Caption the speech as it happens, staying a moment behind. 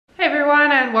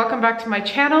and welcome back to my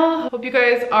channel. Hope you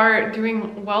guys are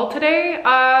doing well today.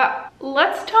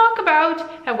 Let's talk about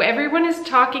how everyone is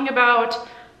talking about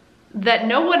that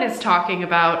no one is talking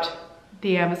about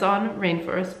the Amazon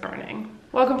rainforest burning.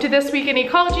 Welcome to This Week in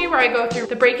Ecology, where I go through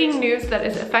the breaking news that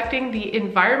is affecting the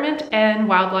environment and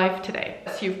wildlife today.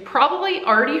 So you've probably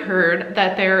already heard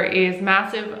that there is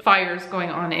massive fires going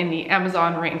on in the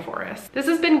Amazon rainforest. This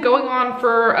has been going on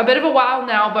for a bit of a while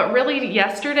now, but really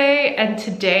yesterday and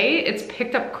today it's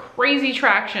picked up crazy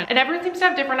traction, and everyone seems to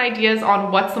have different ideas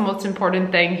on what's the most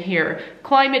important thing here.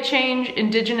 Climate change,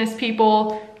 indigenous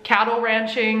people, cattle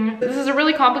ranching. This is a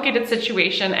really complicated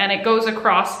situation, and it goes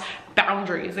across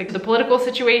boundaries, like the political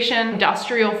situation,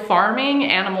 industrial farming,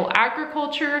 animal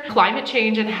agriculture, climate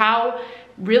change, and how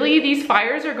really these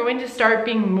fires are going to start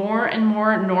being more and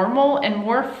more normal and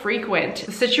more frequent.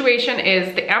 The situation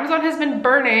is the Amazon has been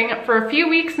burning for a few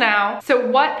weeks now. So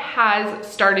what has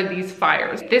started these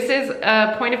fires? This is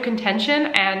a point of contention,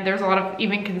 and there's a lot of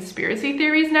even conspiracy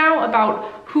theories now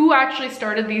about who actually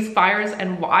started these fires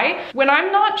and why. When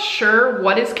I'm not sure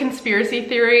what is conspiracy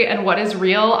theory and what is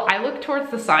real, I look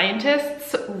towards the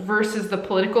scientists versus the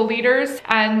political leaders.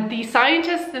 And the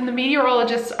scientists and the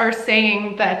meteorologists are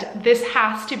saying that this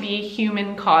has to be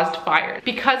human-caused fires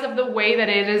because of the way that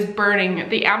it is burning.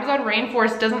 The Amazon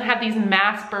rainforest doesn't have these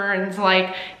mass burns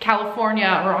like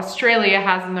California or Australia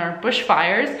has in their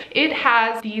bushfires. It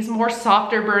has these more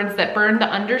softer burns that burn the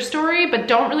understory but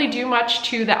don't really do much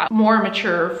to the more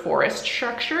mature forest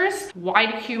structures. Why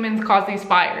do humans cause these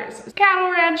fires?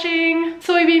 Cattle ranching,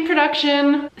 soybean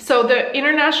production. So the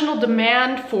international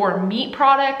demand for meat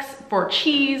products, for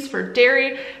cheese, for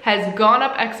dairy has gone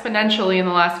up exponentially in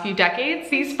the last few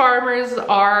decades. These farmers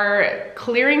are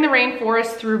clearing the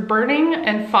rainforest through burning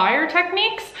and fire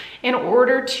techniques in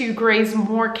order to graze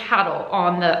more cattle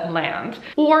on the land,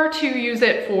 or to use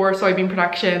it for soybean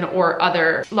production or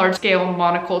other large-scale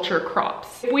monoculture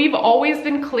crops. We've always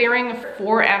been clearing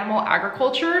for animal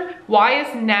agriculture. Why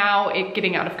is now it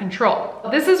getting out of control?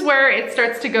 This is where it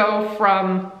starts to go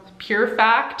from pure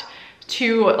fact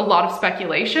to a lot of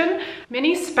speculation.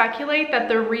 Many speculate that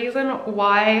the reason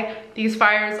why these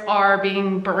fires are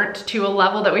being burnt to a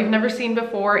level that we've never seen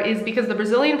before is because the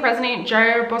Brazilian president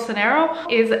Jair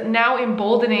Bolsonaro is now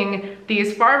emboldening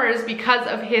these farmers because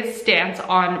of his stance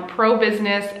on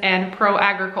pro-business and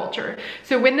pro-agriculture.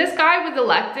 So when this guy was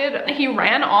elected, he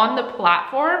ran on the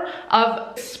platform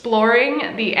of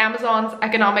exploring the Amazon's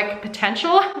economic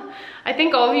potential. I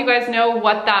think all of you guys know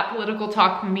what that political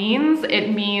talk means. It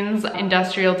means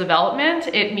industrial development.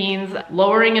 It means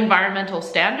lowering environmental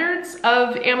standards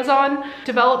of Amazon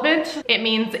development. It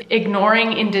means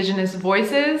ignoring indigenous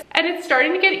voices. And it's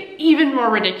starting to get even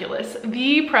more ridiculous.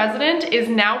 The president is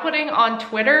now putting on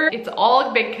Twitter, it's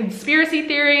all a big conspiracy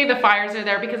theory. The fires are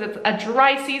there because it's a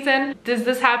dry season. Does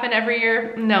this happen every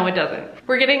year? No, it doesn't.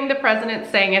 We're getting the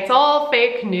president saying it's all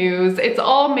fake news. It's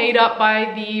all made up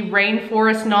by the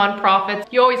rainforest nonprofits.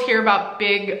 You always hear about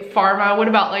big pharma. What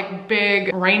about like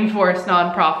big rainforest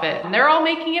nonprofit? And they're all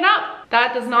making it up.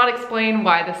 That does not explain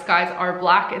why the skies are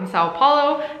black in Sao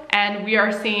Paulo and we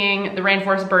are seeing the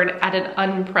rainforest burn at an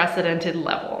unprecedented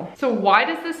level. So why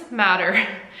does this matter?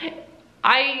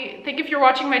 I think if you're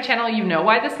watching my channel, you know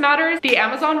why this matters. The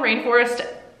Amazon rainforest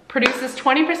produces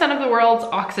 20% of the world's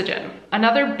oxygen.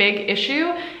 Another big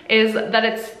issue is that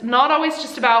it's not always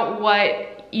just about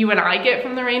what you and I get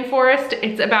from the rainforest.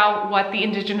 It's about what the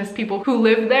indigenous people who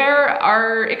live there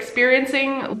are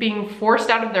experiencing, being forced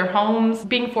out of their homes,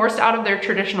 being forced out of their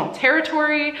traditional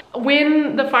territory.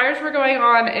 When the fires were going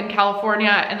on in California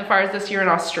and the fires this year in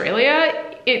Australia,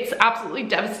 it's absolutely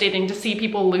devastating to see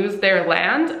people lose their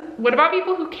land. What about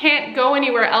people who can't go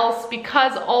anywhere else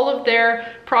because all of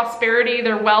their prosperity,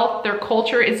 their wealth, their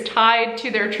culture is tied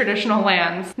to their traditional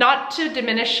lands? Not to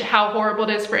diminish how horrible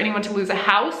it is for anyone to lose a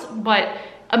house, but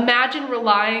imagine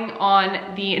relying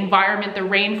on the environment, the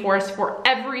rainforest, for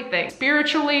everything.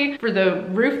 Spiritually, for the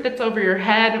roof that's over your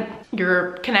head,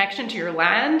 your connection to your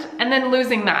land, and then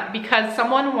losing that because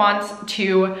someone wants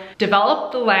to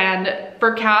develop the land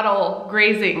for cattle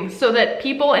grazing so that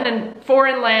people in a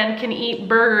foreign land can eat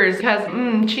burgers because,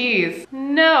 cheese.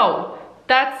 No,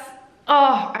 that's,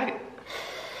 I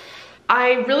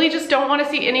really just don't want to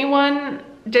see anyone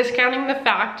discounting the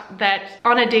fact that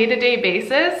on a day-to-day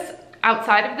basis,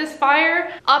 outside of this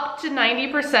fire. Up to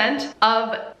 90%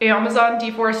 of Amazon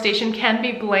deforestation can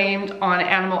be blamed on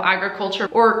animal agriculture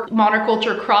or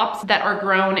monoculture crops that are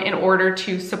grown in order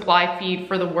to supply feed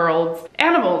for the world's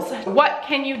animals. What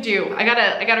can you do? I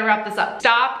gotta wrap this up.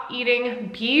 Stop eating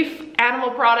beef,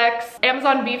 animal products.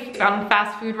 Amazon beef is found in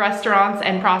fast food restaurants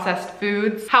and processed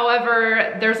foods.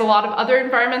 However, there's a lot of other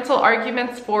environmental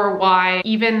arguments for why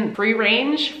even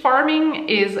free-range farming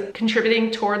is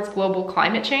contributing towards global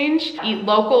climate change. Eat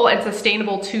local and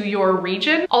sustainable to your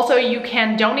region. Also, you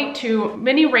can donate to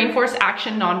many rainforest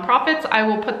action nonprofits. I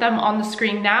will put them on the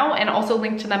screen now and also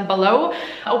link to them below.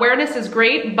 Awareness is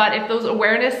great, but if those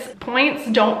awareness points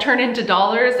don't turn into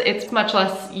dollars, it's much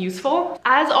less useful.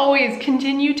 As always,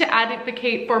 continue to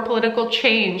advocate for political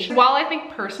change. While I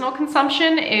think personal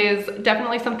consumption is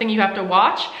definitely something you have to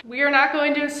watch, we are not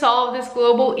going to solve this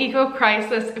global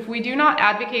eco-crisis if we do not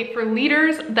advocate for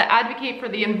leaders that advocate for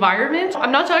the environment.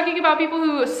 I'm not talking about people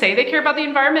who say they care about the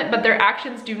environment, but their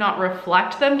actions do not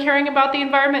reflect them caring about the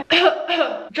environment.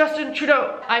 Justin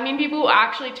Trudeau. I mean people who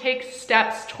actually take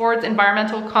steps towards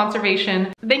environmental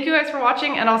conservation. Thank you guys for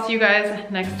watching, and I'll see you guys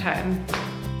next time.